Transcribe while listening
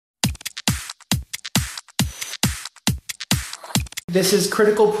This is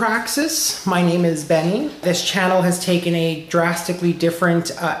Critical Praxis. My name is Benny. This channel has taken a drastically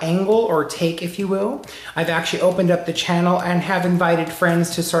different angle or take, if you will. I've actually opened up the channel and have invited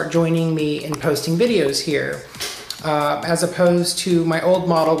friends to start joining me in posting videos here. As opposed to my old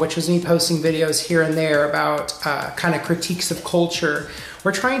model, which was me posting videos here and there about kind of critiques of culture.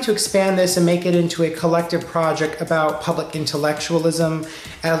 We're trying to expand this and make it into a collective project about public intellectualism,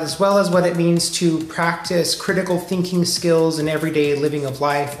 as well as what it means to practice critical thinking skills in everyday living of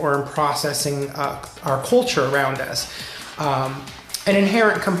life or in processing our culture around us. An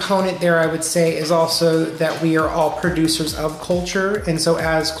inherent component there, I would say, is also that we are all producers of culture, and so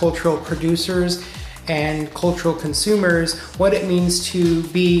as cultural producers and cultural consumers, what it means to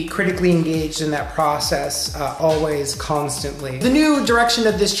be critically engaged in that process always, constantly. The new direction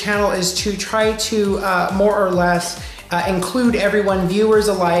of this channel is to try to more or less include everyone, viewers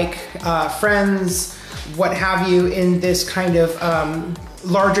alike, friends, what have you, in this kind of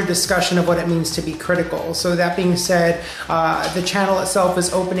larger discussion of what it means to be critical. So that being said, the channel itself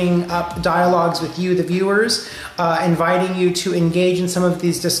is opening up dialogues with you, the viewers, inviting you to engage in some of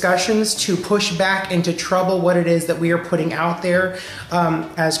these discussions, to push back and to trouble what it is that we are putting out there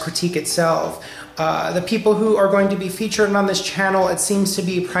as critique itself. The people who are going to be featured on this channel, it seems to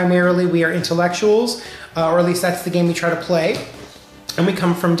be primarily we are intellectuals, or at least that's the game we try to play. And we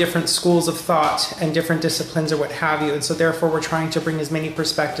come from different schools of thought and different disciplines or what have you. And so therefore we're trying to bring as many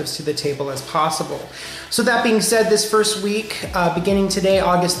perspectives to the table as possible. So that being said, this first week, beginning today,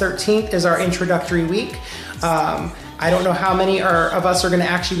 August 13th, is our introductory week. I don't know how many of us are going to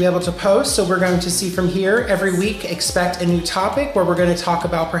actually be able to post, so we're going to see from here. Every week, expect a new topic where we're going to talk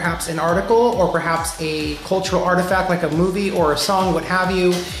about perhaps an article or perhaps a cultural artifact like a movie or a song, what have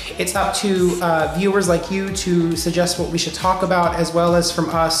you. It's up to viewers like you to suggest what we should talk about, as well as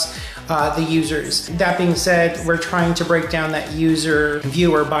from us, the users. That being said, we're trying to break down that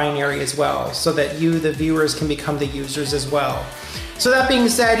user-viewer binary as well, so that you, the viewers, can become the users as well. So that being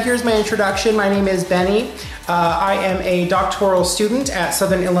said, here's my introduction. My name is Benny. I am a doctoral student at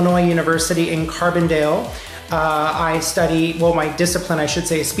Southern Illinois University in Carbondale. I study, well, my discipline, I should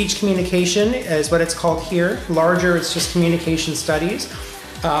say, speech communication is what it's called here. Larger, it's just communication studies.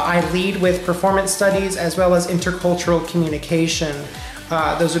 I lead with performance studies as well as intercultural communication.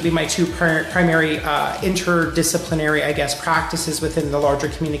 Those would be my two primary interdisciplinary, I guess, practices within the larger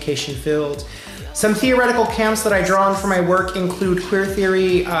communication field. Some theoretical camps that I draw on for my work include queer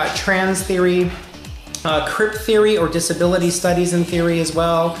theory, trans theory, crip theory or disability studies and theory as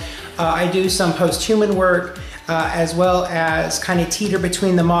well. I do some post-human work as well as kind of teeter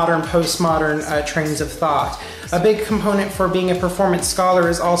between the modern, postmodern trains of thought. A big component for being a performance scholar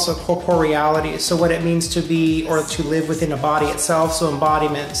is also corporeality, so what it means to be or to live within a body itself, so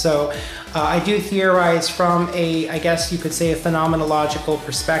embodiment. So I do theorize from a, I guess you could say, a phenomenological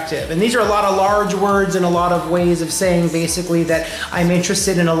perspective. And these are a lot of large words and a lot of ways of saying basically that I'm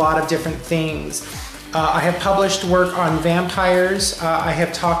interested in a lot of different things. I have published work on vampires. I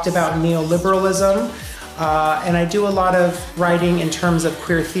have talked about neoliberalism. And I do a lot of writing in terms of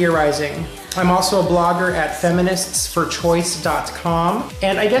queer theorizing. I'm also a blogger at feministsforchoice.com.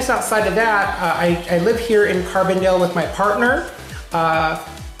 And I guess outside of that, I live here in Carbondale with my partner.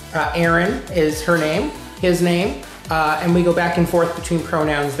 Aaron is her name, his name. And we go back and forth between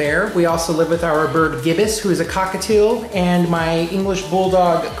pronouns there. We also live with our bird Gibbous, who is a cockatiel, and my English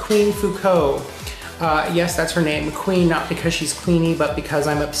bulldog, Queen Foucault. Yes, that's her name, Queen, not because she's Queenie, but because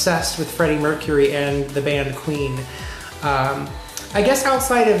I'm obsessed with Freddie Mercury and the band Queen. I guess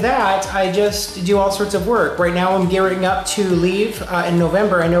outside of that, I just do all sorts of work. Right now I'm gearing up to leave in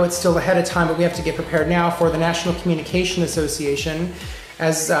November. I know it's still ahead of time, but we have to get prepared now for the National Communication Association.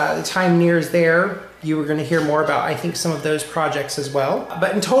 As the time nears there, you are going to hear more about, I think, some of those projects as well.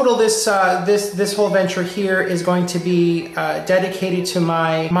 But in total, this whole venture here is going to be dedicated to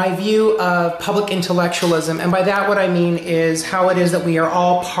my view of public intellectualism. And by that, what I mean is how it is that we are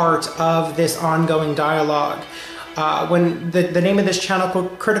all part of this ongoing dialogue. When the name of this channel,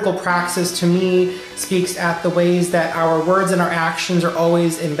 Critical Praxis, to me speaks at the ways that our words and our actions are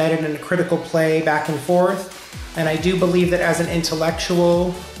always embedded in a critical play back and forth. And I do believe that as an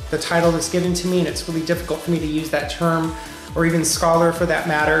intellectual, the title that's given to me, and it's really difficult for me to use that term, or even scholar for that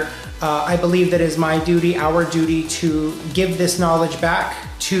matter, I believe that it is my duty, our duty, to give this knowledge back,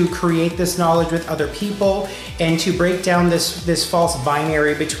 to create this knowledge with other people, and to break down this false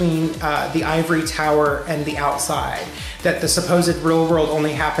binary between the ivory tower and the outside. That the supposed real world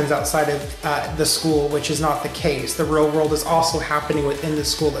only happens outside of the school, which is not the case. The real world is also happening within the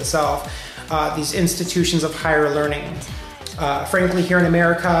school itself. These institutions of higher learning. Frankly, here in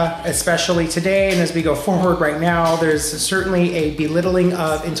America, especially today and as we go forward right now, there's certainly a belittling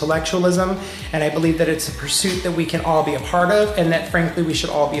of intellectualism, and I believe that it's a pursuit that we can all be a part of, and that frankly we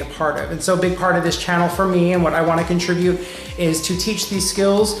should all be a part of. And so a big part of this channel for me and what I want to contribute is to teach these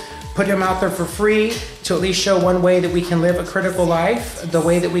skills, put them out there for free, to at least show one way that we can live a critical life, the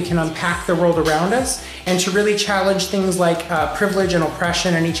way that we can unpack the world around us, and to really challenge things like privilege and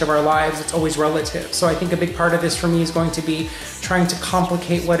oppression in each of our lives. It's always relative. So I think a big part of this for me is going to be trying to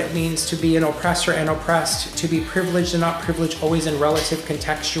complicate what it means to be an oppressor and oppressed, to be privileged and not privileged, always in relative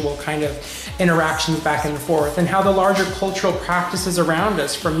contextual kind of interactions back and forth, and how the larger cultural practices around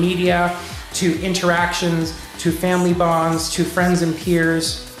us, from media to interactions to family bonds to friends and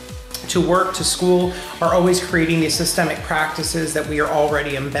peers, to work, to school, are always creating these systemic practices that we are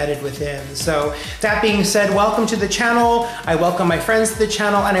already embedded within. So that being said, welcome to the channel. I welcome my friends to the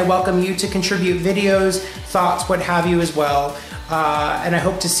channel, and I welcome you to contribute videos, thoughts, what have you as well. And I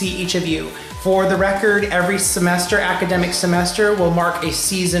hope to see each of you. For the record, every semester, academic semester, will mark a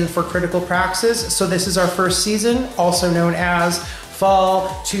season for Critical Praxis. So this is our first season, also known as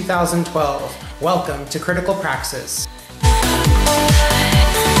Fall 2012. Welcome to Critical Praxis.